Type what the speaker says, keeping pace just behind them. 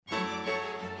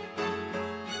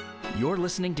You're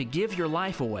listening to Give Your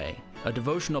Life Away, a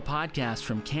devotional podcast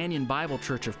from Canyon Bible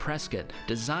Church of Prescott,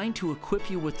 designed to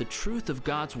equip you with the truth of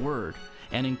God's Word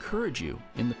and encourage you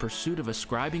in the pursuit of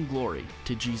ascribing glory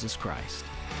to Jesus Christ.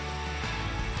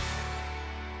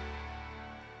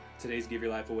 Today's Give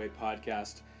Your Life Away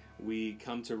podcast, we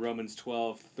come to Romans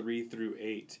 12, 3 through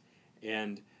 8.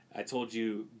 And I told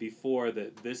you before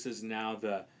that this is now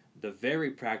the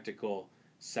very practical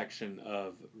section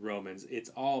of Romans. It's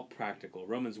all practical.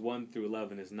 Romans 1 through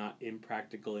 11 is not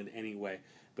impractical in any way,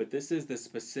 but this is the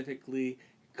specifically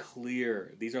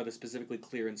clear, these are the specifically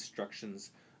clear instructions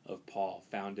of Paul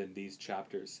found in these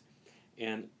chapters.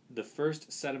 And the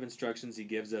first set of instructions he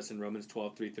gives us in Romans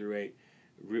 12, 3 through 8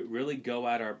 really go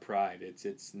at our pride.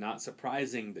 It's not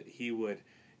surprising that he would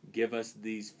give us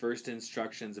these first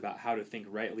instructions about how to think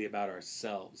rightly about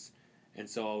ourselves. And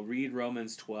so I'll read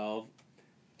Romans 12,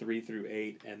 3 through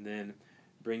 8, and then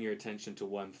bring your attention to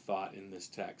one thought in this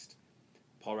text.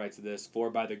 Paul writes this, "For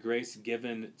by the grace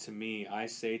given to me, I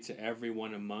say to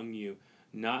everyone among you,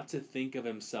 not to think of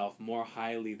himself more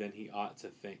highly than he ought to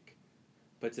think,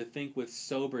 but to think with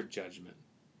sober judgment,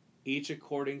 each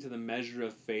according to the measure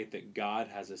of faith that God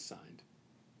has assigned.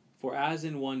 For as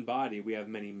in one body we have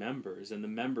many members, and the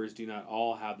members do not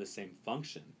all have the same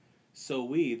function, so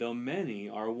we, though many,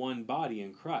 are one body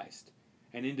in Christ,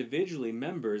 and individually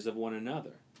members of one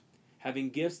another.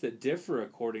 Having gifts that differ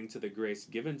according to the grace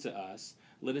given to us,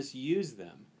 let us use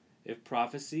them. If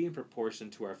prophecy in proportion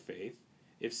to our faith,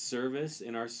 if service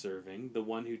in our serving, the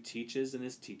one who teaches in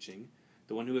his teaching,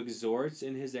 the one who exhorts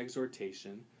in his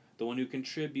exhortation, the one who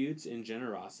contributes in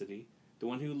generosity, the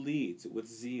one who leads with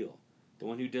zeal, the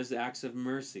one who does acts of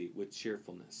mercy with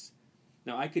cheerfulness."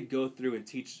 Now I could go through and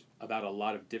teach about a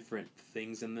lot of different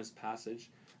things in this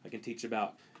passage. I can teach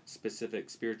about specific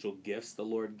spiritual gifts the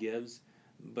Lord gives,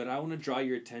 but I want to draw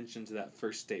your attention to that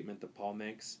first statement that Paul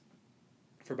makes.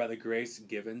 "For by the grace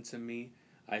given to me,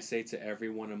 I say to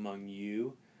everyone among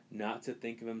you, not to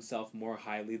think of himself more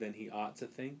highly than he ought to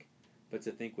think, but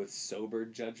to think with sober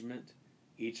judgment,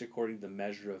 each according to the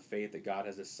measure of faith that God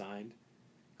has assigned."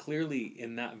 Clearly,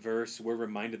 in that verse, we're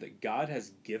reminded that God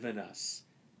has given us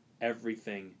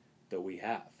everything that we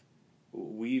have.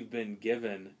 We've been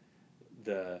given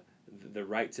the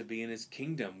right to be in his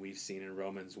kingdom, we've seen in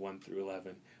Romans 1 through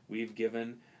 11. We've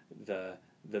given the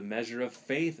measure of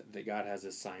faith that God has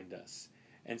assigned us.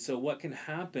 And so what can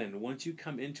happen once you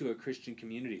come into a Christian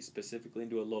community, specifically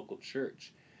into a local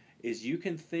church, is you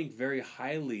can think very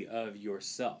highly of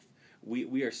yourself.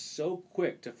 We are so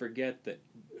quick to forget that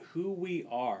who we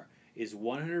are is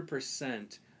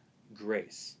 100%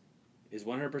 grace, is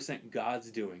 100%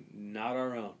 God's doing, not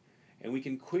our own. And we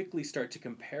can quickly start to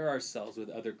compare ourselves with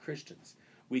other Christians.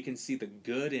 We can see the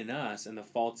good in us and the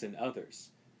faults in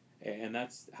others. And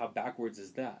that's how backwards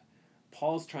is that.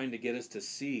 Paul's trying to get us to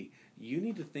see you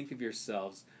need to think of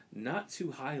yourselves not too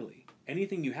highly.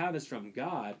 Anything you have is from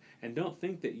God, and don't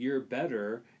think that you're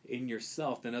better in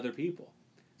yourself than other people.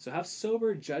 So have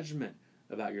sober judgment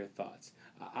about your thoughts.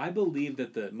 I believe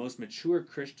that the most mature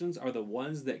Christians are the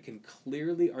ones that can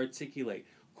clearly articulate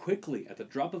quickly at the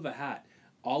drop of a hat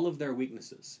all of their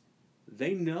weaknesses.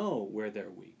 They know where they're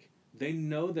weak. They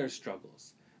know their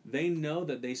struggles. They know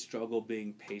that they struggle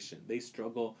being patient. They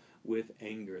struggle with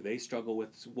anger. They struggle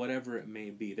with whatever it may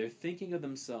be. They're thinking of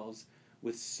themselves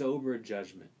with sober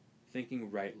judgment, thinking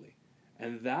rightly.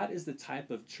 And that is the type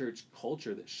of church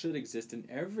culture that should exist in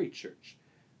every church.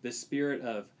 The spirit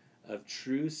of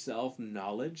true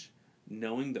self-knowledge,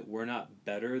 knowing that we're not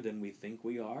better than we think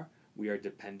we are. We are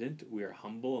dependent, we are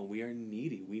humble, and we are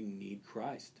needy. We need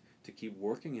Christ to keep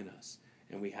working in us,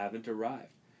 and we haven't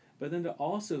arrived. But then to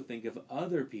also think of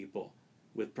other people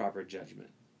with proper judgment.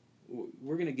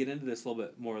 We're going to get into this a little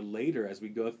bit more later as we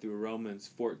go through Romans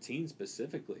 14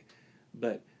 specifically.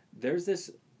 But there's this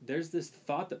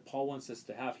thought that Paul wants us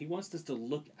to have. He wants us to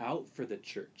look out for the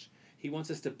church. He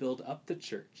wants us to build up the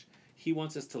church. He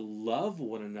wants us to love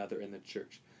one another in the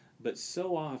church. But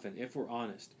so often, if we're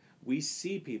honest, we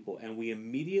see people and we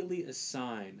immediately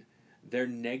assign their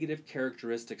negative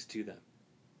characteristics to them.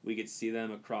 We could see them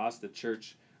across the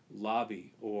church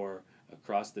lobby or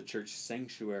across the church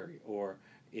sanctuary, or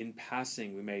in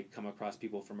passing we may come across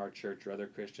people from our church or other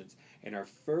Christians, and our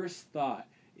first thought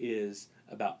is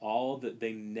about all that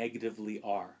they negatively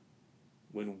are,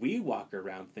 when we walk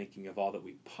around thinking of all that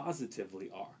we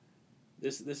positively are.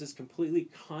 This is completely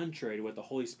contrary to what the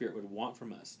Holy Spirit would want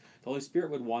from us. The Holy Spirit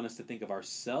would want us to think of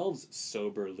ourselves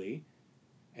soberly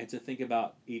and to think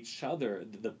about each other,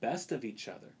 the best of each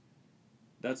other.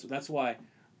 That's why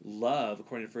love,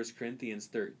 according to 1 Corinthians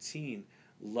 13,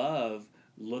 love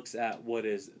looks at what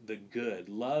is the good.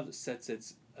 Love sets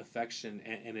its affection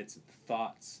and its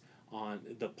thoughts on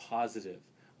the positive.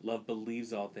 Love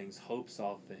believes all things, hopes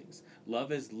all things.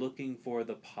 Love is looking for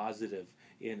the positive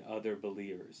in other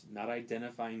believers, not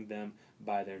identifying them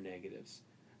by their negatives.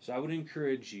 So I would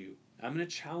encourage you, I'm going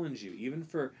to challenge you, even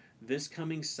for this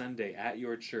coming Sunday at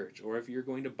your church, or if you're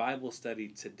going to Bible study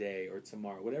today or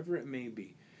tomorrow, whatever it may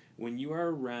be, when you are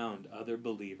around other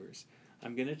believers,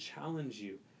 I'm going to challenge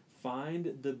you,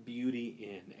 find the beauty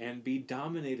in and be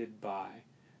dominated by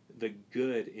the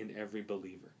good in every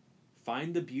believer.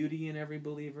 Find the beauty in every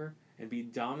believer and be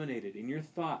dominated in your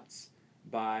thoughts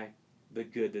by the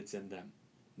good that's in them.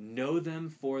 Know them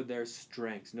for their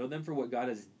strengths. Know them for what God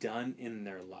has done in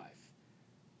their life.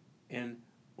 And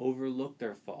overlook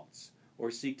their faults, or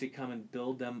seek to come and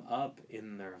build them up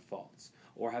in their faults,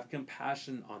 or have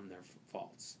compassion on their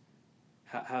faults.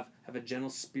 Have a gentle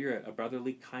spirit, a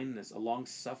brotherly kindness, a long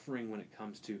suffering when it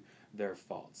comes to their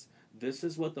faults. This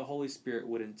is what the Holy Spirit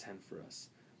would intend for us.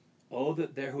 Oh,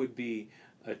 that there would be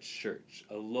a church,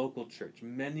 a local church,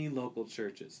 many local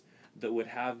churches that would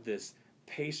have this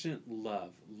patient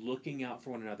love, looking out for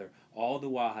one another, all the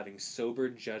while having sober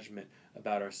judgment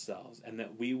about ourselves, and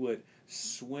that we would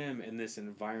swim in this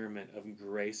environment of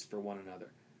grace for one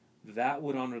another. That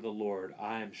would honor the Lord,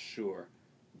 I am sure,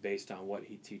 based on what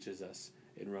he teaches us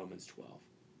in Romans 12.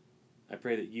 I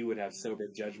pray that you would have sober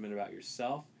judgment about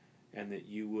yourself, and that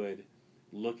you would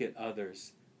look at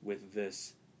others with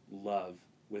this love,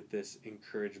 with this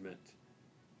encouragement,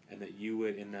 and that you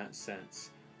would, in that sense,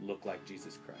 look like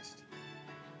Jesus Christ.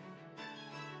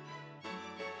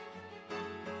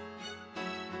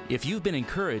 If you've been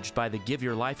encouraged by the Give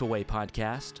Your Life Away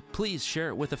podcast, please share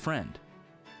it with a friend.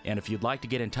 And if you'd like to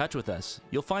get in touch with us,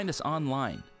 you'll find us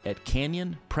online at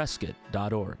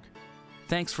canyonprescott.org.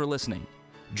 Thanks for listening.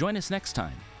 Join us next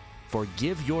time for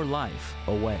Give Your Life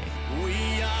Away.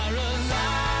 We are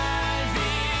alive.